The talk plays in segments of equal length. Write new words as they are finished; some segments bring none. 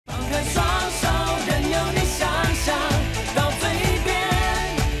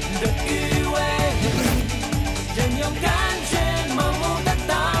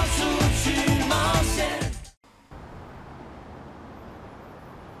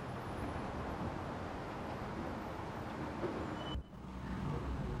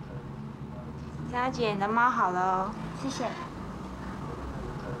佳姐，你的猫好了哦。谢谢。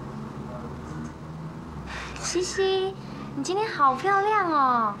西西，你今天好漂亮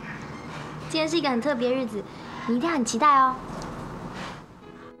哦！今天是一个很特别的日子，你一定要很期待哦。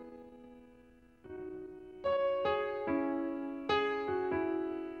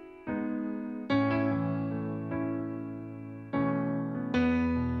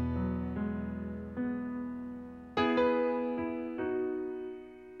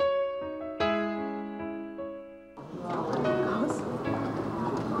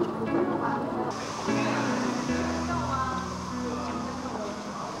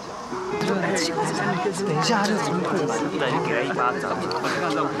 等一下，这怎么过？对，就给他一巴掌。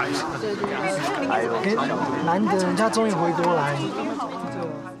难得人家终于回国来。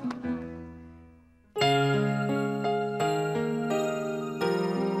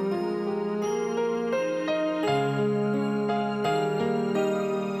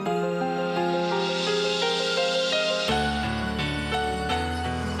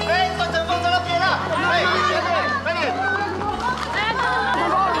哎，段成峰在那边了！哎，学妹，快点！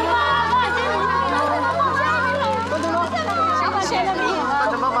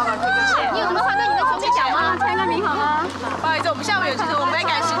 你有什么话跟你的兄弟讲吗？签个名好吗？不好意思，我们下午有急事，我们没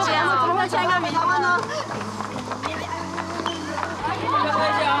赶时间哦。要签个名呢？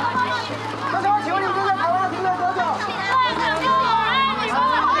那请问你们在台湾停了多久？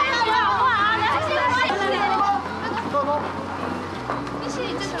你是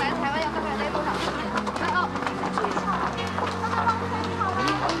这次来台湾要大概待多少时间？哦。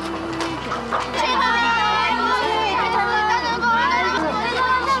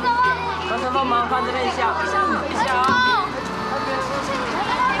张成峰，麻烦这边一下，一下啊。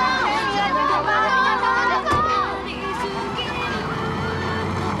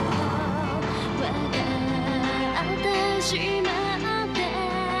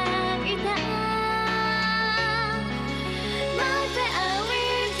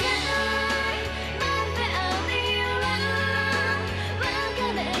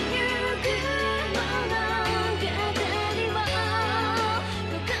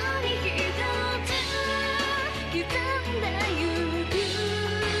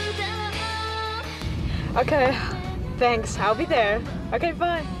 Okay, thanks. I'll be there. Okay,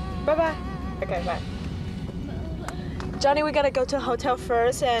 fine. Bye bye. Okay, bye. Johnny, we gotta go to a hotel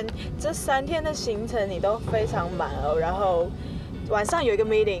first. And 这3天的行程你都非常满哦。然后晚上有一个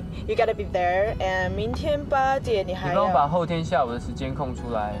meeting, you gotta be there. And 明天8点你还要。你帮我把后天下午的时间空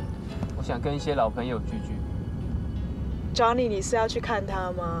出来，我想跟一些老朋友聚聚。Johnny， 你是要去看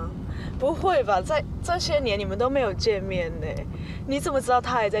他吗？不会吧，在这些年你们都没有见面呢。你怎么知道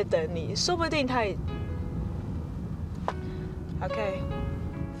他还在等你？说不定他也。 Okay,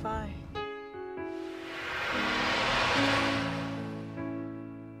 fine.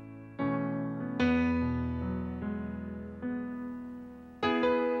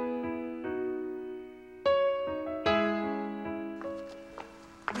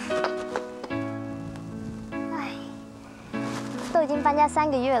唉，都已经搬家3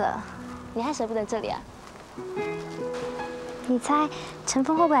个月了，你还舍不得这里啊？你猜陈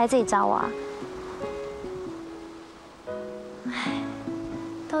峰会不会来这里找我啊？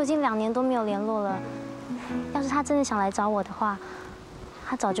 都已经2年多没有联络了。要是他真的想来找我的话，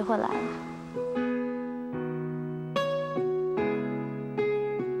他早就会来了。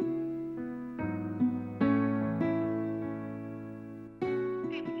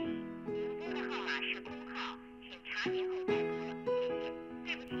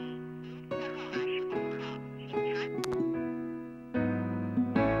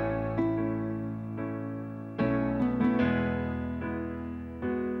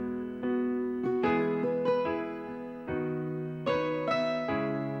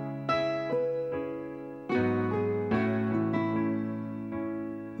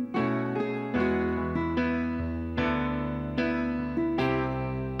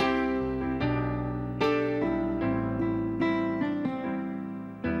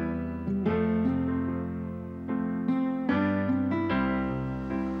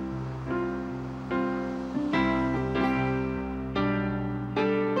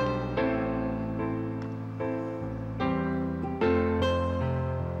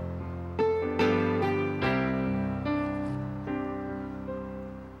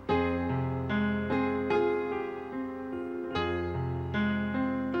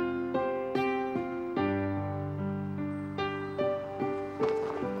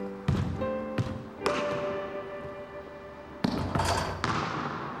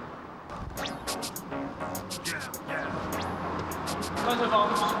段成峰，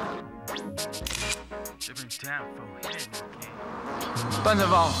段成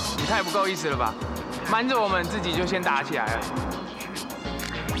峰，你太不够意思了吧？瞒着我们自己就先打起来了。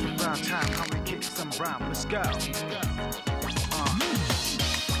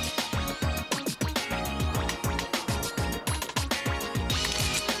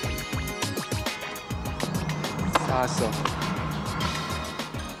杀手，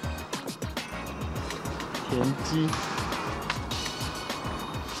田鸡。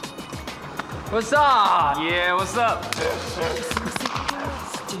What's up? Yeah, what's up?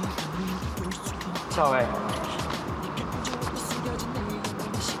 少伟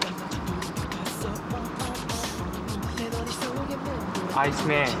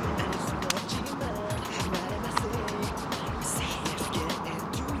 ，Iceman。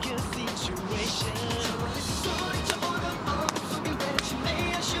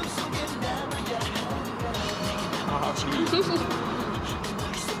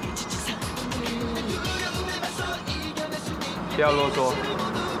不要啰嗦，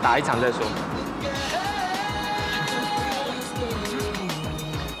打一场再说。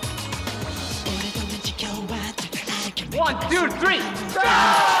One, two, three, go!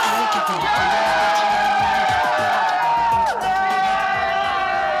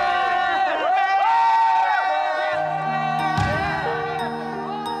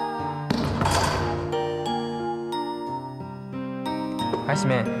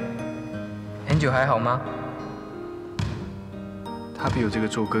 Iceman， Angel 还好吗？他比我这个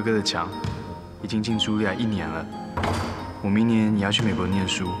做哥哥的强，已经进茱莉亚1年了。我明年也要去美国念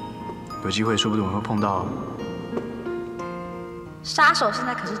书，有机会说不定我会碰到。杀手现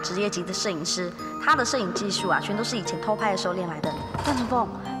在可是职业级的摄影师，他的摄影技术啊，全都是以前偷拍的时候练来的。段成凤，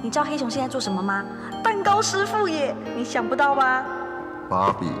你知道黑熊现在做什么吗？蛋糕师傅耶，你想不到吧？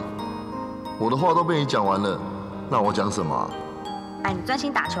芭比，我的话都被你讲完了，那我讲什么啊？哎，你专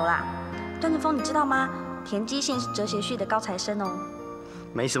心打球啦。段成凤，你知道吗？田基信是哲学系的高材生哦。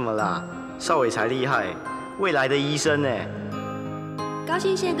没什么啦，少伟才厉害，未来的医生呢。高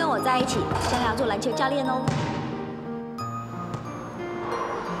兴现在跟我在一起，将来要做篮球教练哦。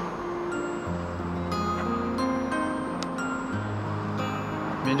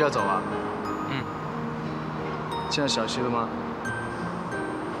明天就要走啊？嗯。见到小西了吗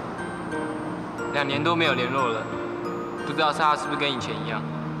2年多没有联络了，不知道他是不是跟以前一样。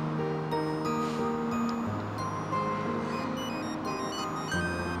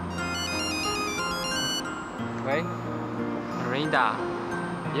喂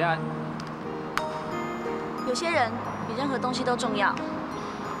 ，Miranda，Yeah。有些人比任何东西都重要。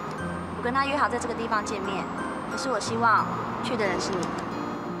我跟他约好在这个地方见面，可是我希望去的人是你。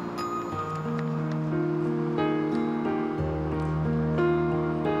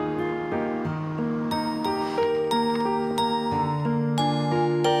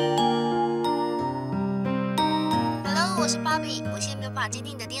Hello， 我是芭比，我现在没有办法接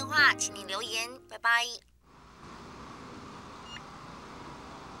听你的电话，请你留言，拜拜。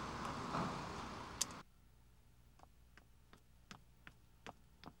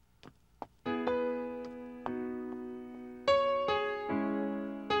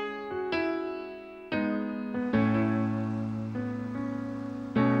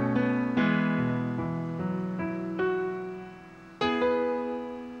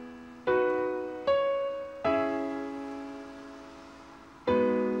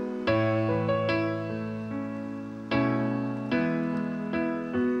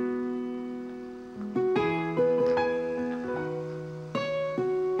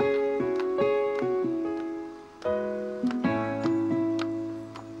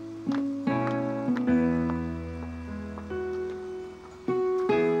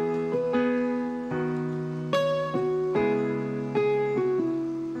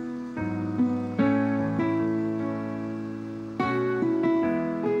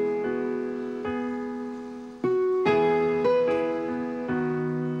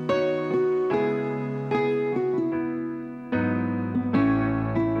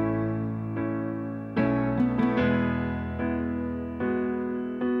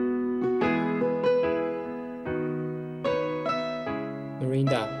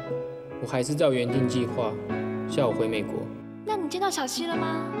Miranda， 我还是照原定计划，下午回美国。那你见到小西了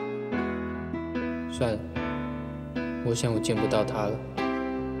吗？算了，我想我见不到他了。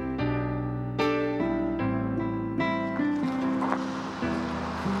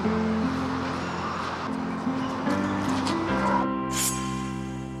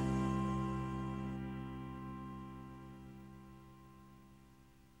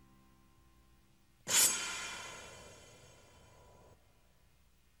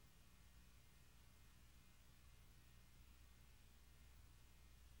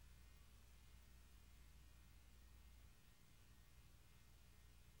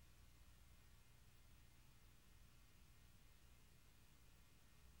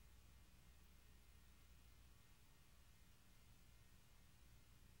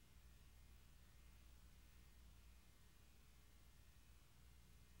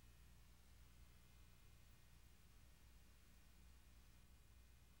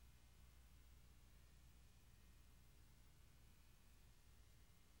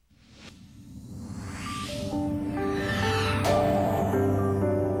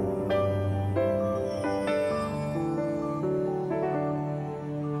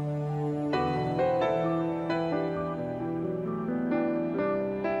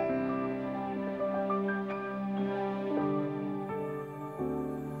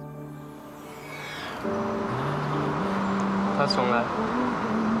他从来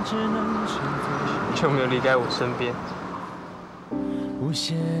就没有离开我身边。无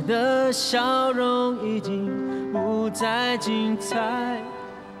邪的笑容已经不再精彩，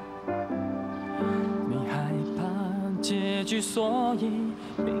你害怕结局，所以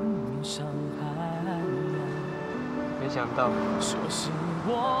拼命伤害。没想到，说是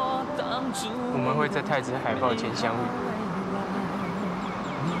我当初我们会在太子海报前相遇，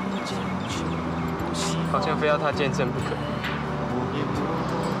好像非要他见证不可。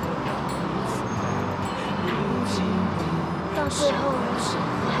到最后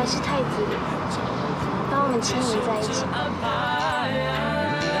还是太子把我们牵连在一起。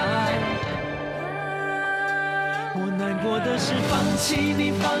我难过的是放弃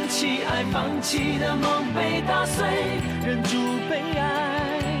你，放弃爱，放弃的梦被打碎，忍住悲哀。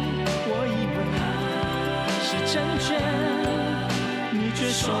我以为是成全，你却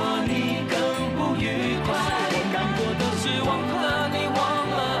说你更不愉快。我难过的是忘了你，忘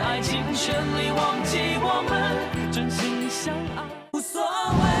了爱情旋律，忘了